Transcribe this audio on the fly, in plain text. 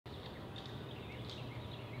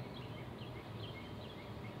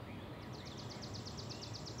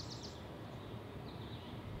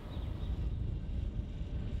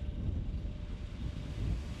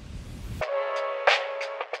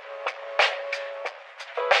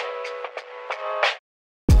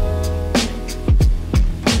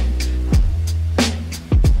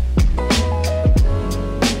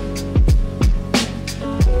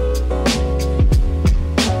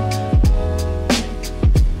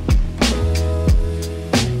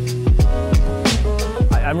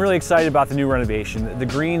really excited about the new renovation. The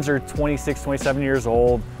greens are 26, 27 years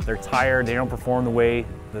old. They're tired, they don't perform the way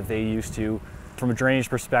that they used to. From a drainage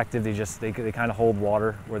perspective, they kind of hold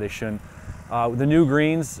water where they shouldn't. The new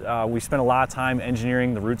greens, we spent a lot of time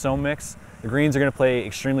engineering the root zone mix. The greens are going to play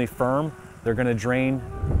extremely firm. They're going to drain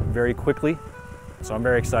very quickly. So I'm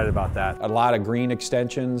very excited about that. A lot of green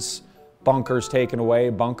extensions, bunkers taken away,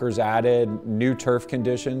 bunkers added, new turf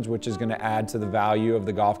conditions, which is going to add to the value of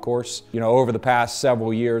the golf course. You know, over the past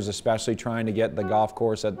several years, especially trying to get the golf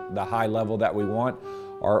course at the high level that we want,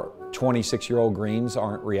 our 26-year-old greens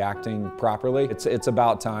aren't reacting properly. It's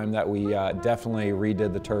about time that we definitely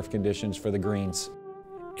redid the turf conditions for the greens.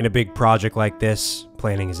 In a big project like this,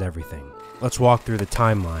 planning is everything. Let's walk through the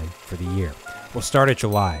timeline for the year. We'll start at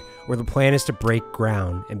July, where the plan is to break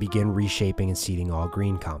ground and begin reshaping and seeding all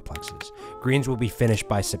green complexes. Greens will be finished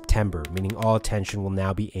by September, meaning all attention will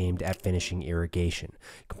now be aimed at finishing irrigation,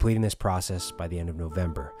 completing this process by the end of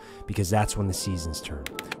November, because that's when the seasons turn,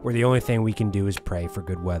 where the only thing we can do is pray for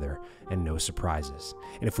good weather and no surprises.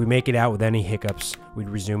 And if we make it out with any hiccups, we'd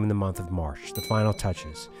resume in the month of March, the final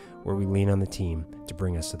touches, where we lean on the team to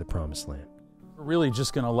bring us to the promised land. We're really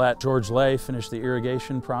just going to let George Lay finish the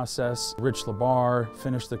irrigation process, Rich Labar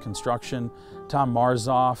finish the construction. Tom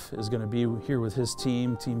Marzoff is going to be here with his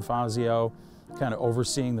team, Team Fazio, kind of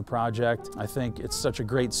overseeing the project. I think it's such a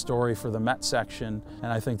great story for the Met section,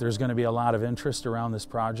 and I think there's going to be a lot of interest around this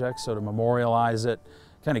project, so to memorialize it,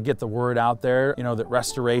 kind of get the word out there, you know, that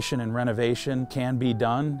restoration and renovation can be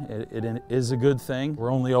done. It is a good thing.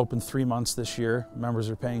 We're only open 3 months this year. Members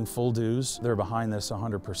are paying full dues. They're behind this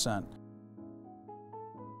 100%.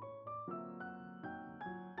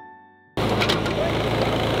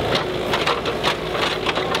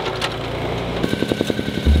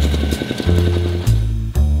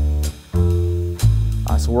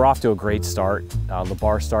 So we're off to a great start.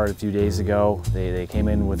 Labar started a few days ago. They came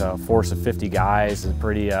in with a force of 50 guys, a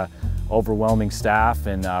pretty overwhelming staff,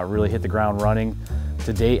 and really hit the ground running.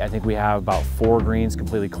 To date, I think we have about 4 greens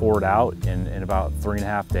completely cored out in about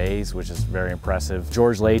 3.5 days, which is very impressive.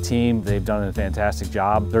 George Lay team, they've done a fantastic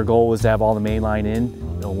job. Their goal was to have all the main line in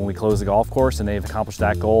when we close the golf course, and they've accomplished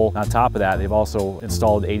that goal. On top of that, they've also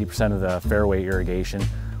installed 80% of the fairway irrigation,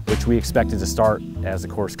 which we expected to start as the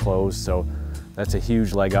course closed. So that's a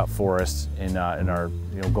huge leg up for us in our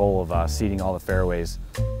goal of seeding all the fairways.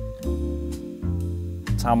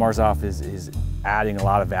 Tom Marzoff is adding a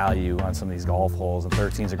lot of value on some of these golf holes, and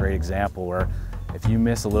 13 is a great example where if you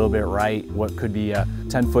miss a little bit right, what could be a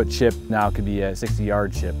 10-foot chip now could be a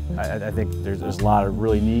 60-yard chip. I think there's a lot of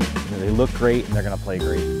really neat, they look great and they're going to play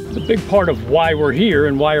great. The big part of why we're here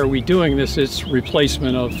and why are we doing this is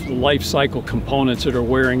replacement of the life cycle components that are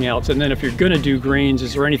wearing out. And then if you're going to do greens,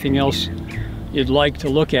 is there anything else you'd like to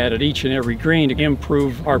look at each and every green to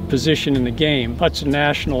improve our position in the game? Hudson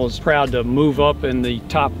National is proud to move up in the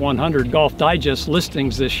top 100 Golf Digest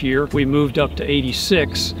listings this year. We moved up to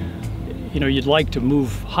 86. You know, you'd like to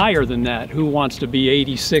move higher than that. Who wants to be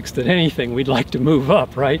 86th at anything? We'd like to move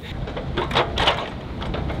up, right?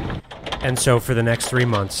 And so for the next 3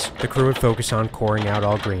 months, the crew would focus on coring out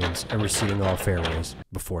all greens and reseeding all fairways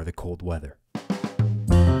before the cold weather.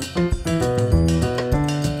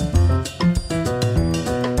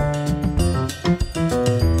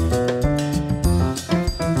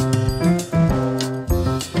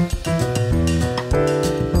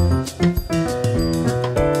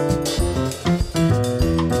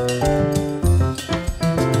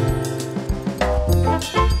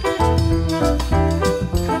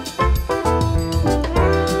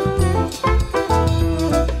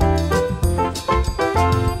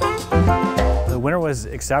 Was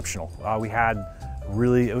exceptional. We had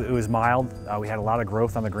it was mild. We had a lot of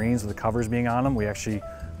growth on the greens with the covers being on them. We actually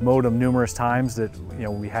mowed them numerous times that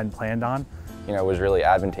we hadn't planned on. It was really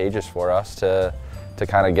advantageous for us to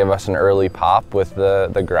kind of give us an early pop with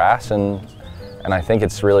the grass, and I think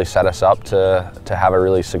it's really set us up to have a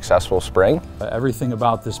really successful spring. Everything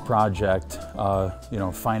about this project,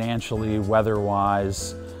 financially,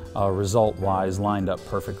 weather-wise, result-wise, lined up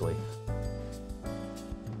perfectly.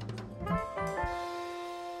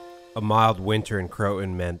 A mild winter in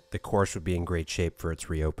Croton meant the course would be in great shape for its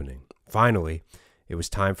reopening. Finally, it was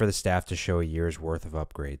time for the staff to show a year's worth of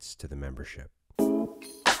upgrades to the membership. So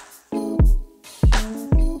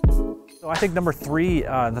I think number 3,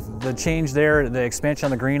 the change there, the expansion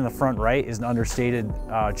on the green in the front right is an understated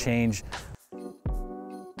change.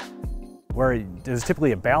 Where there's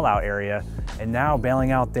typically a bailout area, and now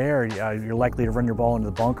bailing out there, you're likely to run your ball into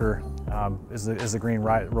the bunker as the green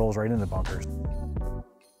rolls right into the bunkers.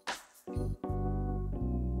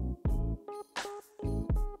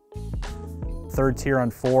 Third tier on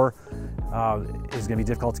 4, is going to be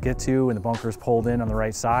difficult to get to, and the bunker's pulled in on the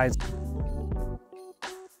right sides.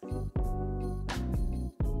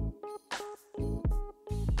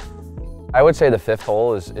 I would say the fifth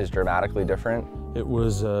hole is dramatically different. It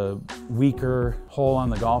was a weaker hole on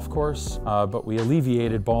the golf course, but we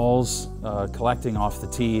alleviated balls collecting off the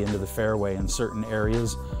tee into the fairway in certain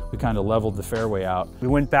areas. We kind of leveled the fairway out. We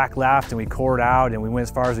went back left and we cored out, and we went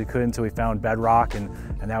as far as we could until we found bedrock, and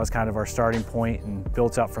that was kind of our starting point, and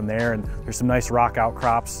built up from there. And there's some nice rock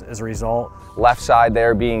outcrops as a result. Left side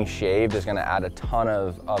there being shaved is going to add a ton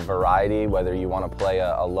of variety, whether you want to play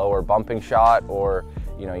a lower bumping shot or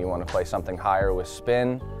you want to play something higher with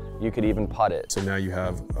spin. You could even putt it. So now you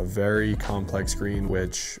have a very complex green,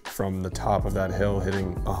 which from the top of that hill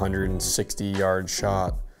hitting a 160-yard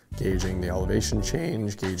shot, gauging the elevation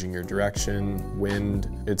change, gauging your direction, wind,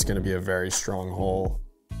 it's going to be a very strong hole.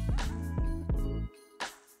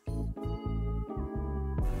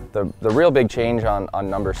 The real big change on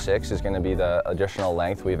number 6 is going to be the additional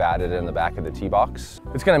length we've added in the back of the tee box.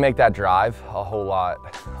 It's going to make that drive a whole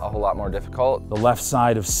lot more difficult. The left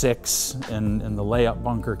side of 6 and the layup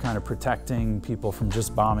bunker kind of protecting people from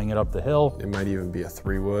just bombing it up the hill. It might even be a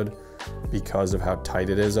 3-wood because of how tight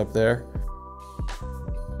it is up there.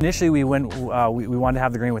 Initially we wanted to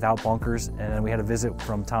have the green without bunkers, and then we had a visit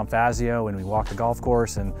from Tom Fazio, and we walked the golf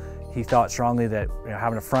course, and he thought strongly that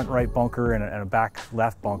having a front right bunker and a back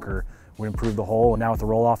left bunker would improve the hole. And now with the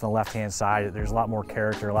roll off on the left-hand side, there's a lot more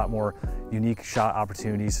character, a lot more unique shot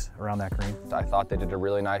opportunities around that green. I thought they did a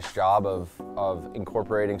really nice job of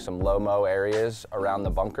incorporating some low-mo areas around the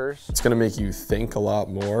bunkers. It's going to make you think a lot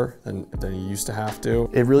more than you used to have to.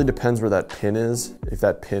 It really depends where that pin is. If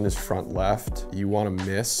that pin is front left, you want to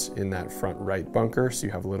miss in that front right bunker so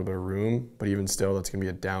you have a little bit of room, but even still, that's going to be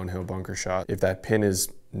a downhill bunker shot. If that pin is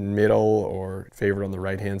middle or favored on the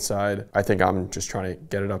right-hand side, I think I'm just trying to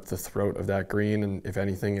get it up the throat of that green, and if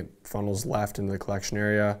anything, it funnels left into the collection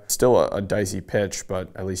area. Still a dicey pitch, but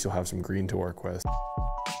at least you'll have some green to work with.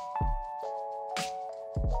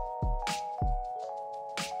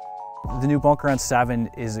 The new bunker on 7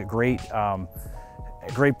 is a great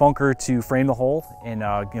bunker to frame the hole and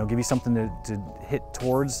give you something to hit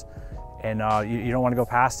towards, and you don't want to go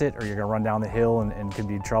past it or you're going to run down the hill and could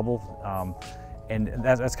be in trouble. And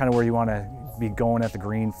that's kind of where you want to be going at the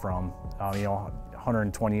green from,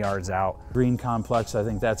 120 yards out. Green complex, I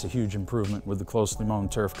think that's a huge improvement with the closely mown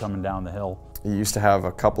turf coming down the hill. You used to have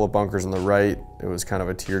a couple of bunkers on the right. It was kind of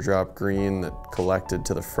a teardrop green that collected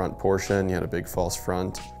to the front portion. You had a big false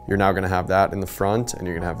front. You're now going to have that in the front, and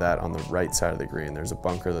you're going to have that on the right side of the green. There's a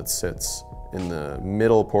bunker that sits in the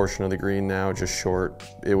middle portion of the green now, just short.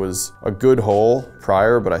 It was a good hole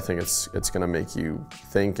prior, but I think it's going to make you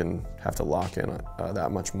think and have to lock in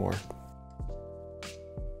that much more.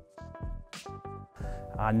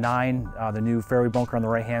 9, the new fairway bunker on the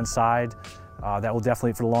right-hand side. That will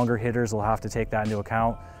definitely, for the longer hitters, we'll have to take that into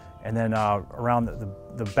account. And then around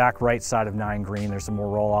the back right side of 9 green, there's some more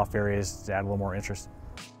roll-off areas to add a little more interest.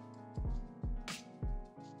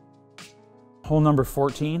 Hole number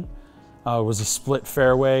 14 was a split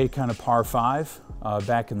fairway, kind of par 5.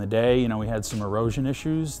 Back in the day, we had some erosion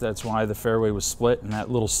issues. That's why the fairway was split, and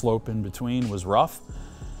that little slope in between was rough.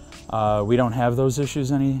 We don't have those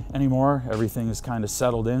issues anymore. Everything is kind of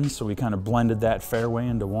settled in, so we kind of blended that fairway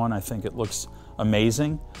into one. I think it looks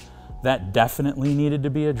amazing. That definitely needed to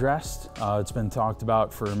be addressed. It's been talked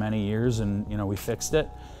about for many years, and we fixed it.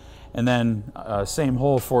 And then same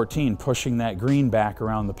hole 14, pushing that green back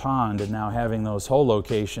around the pond, and now having those hole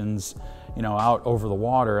locations out over the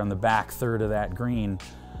water on the back third of that green.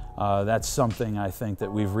 That's something I think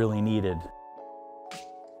that we've really needed.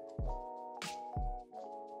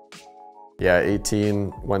 Yeah,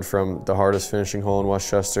 18 went from the hardest finishing hole in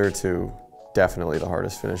Westchester to definitely the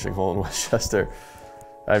hardest finishing hole in Westchester.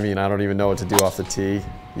 I mean, I don't even know what to do off the tee.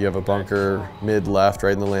 You have a bunker mid-left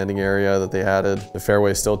right in the landing area that they added. The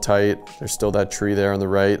fairway is still tight. There's still that tree there on the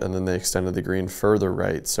right, and then they extended the green further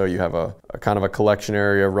right. So you have a kind of a collection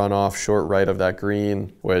area runoff short right of that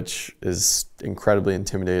green, which is incredibly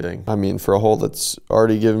intimidating. I mean, for a hole that's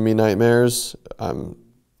already given me nightmares, I'm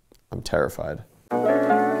terrified.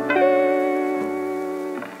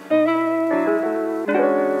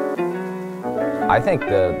 I think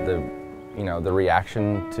the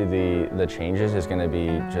reaction to the changes is going to be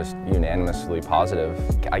just unanimously positive.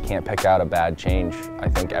 I can't pick out a bad change. I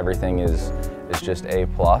think everything is just A+,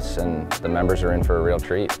 and the members are in for a real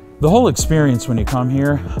treat. The whole experience when you come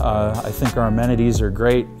here, I think our amenities are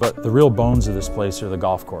great, but the real bones of this place are the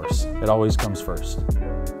golf course. It always comes first.